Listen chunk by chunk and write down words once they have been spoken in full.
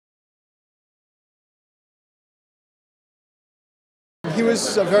he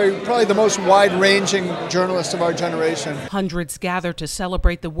was probably the most wide-ranging journalist of our generation. Hundreds gathered to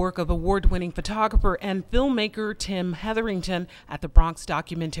celebrate the work of award-winning photographer and filmmaker Tim Hetherington at the Bronx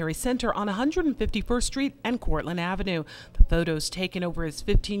Documentary Center on 151st Street and Cortlandt Avenue. The photos taken over his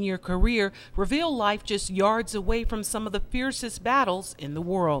 15-year career reveal life just yards away from some of the fiercest battles in the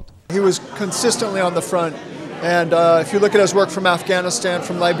world. He was consistently on the front, and if you look at his work from Afghanistan,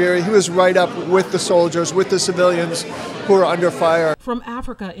 from Liberia, he was right up with the soldiers, with the civilians who were under fire. From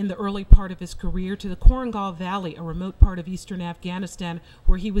Africa in the early part of his career to the Korangal Valley, a remote part of eastern Afghanistan,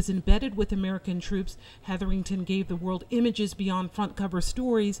 where he was embedded with American troops, Hetherington gave the world images beyond front cover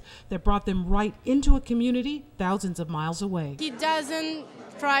stories that brought them right into a community thousands of miles away. He doesn't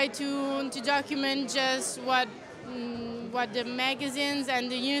try to document just what the magazines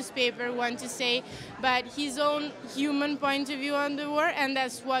and the newspaper want to say, but his own human point of view on the war, and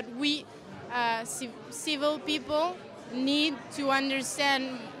that's what we civil people need to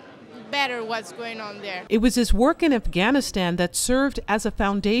understand better what's going on there. It was his work in Afghanistan that served as a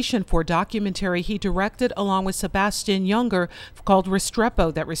foundation for a documentary he directed along with Sebastian Junger called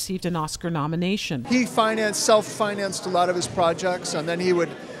Restrepo that received an Oscar nomination. He self-financed a lot of his projects, and then he would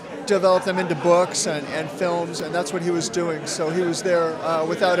develop them into books and films, and that's what he was doing. So he was there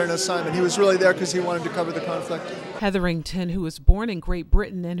without an assignment. He was really there because he wanted to cover the conflict. Hetherington, who was born in Great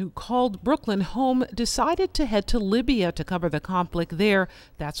Britain and who called Brooklyn home, decided to head to Libya to cover the conflict there.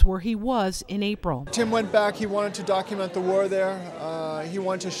 That's where he was in April. Tim went back. He wanted to document the war there. He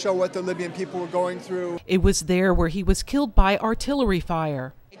wanted to show what the Libyan people were going through. It was there where he was killed by artillery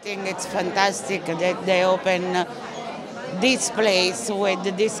fire. I think it's fantastic that they open this place with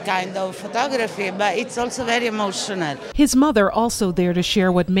this kind of photography, but it's also very emotional. His mother also there to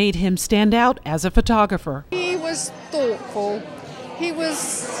share what made him stand out as a photographer. He was thoughtful. He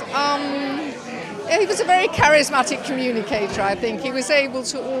was a very charismatic communicator, I think. He was able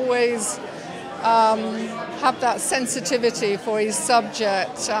to always have that sensitivity for his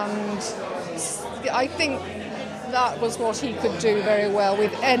subject, and I think that was what he could do very well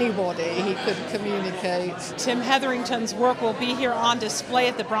with anybody. He could communicate. Tim Hetherington's work will be here on display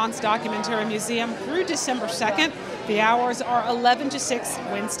at the Bronx Documentary Museum through December 2nd. The hours are 11 to 6,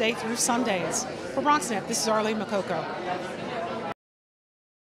 Wednesday through Sundays. For BronxNet, this is Arlene Makoko.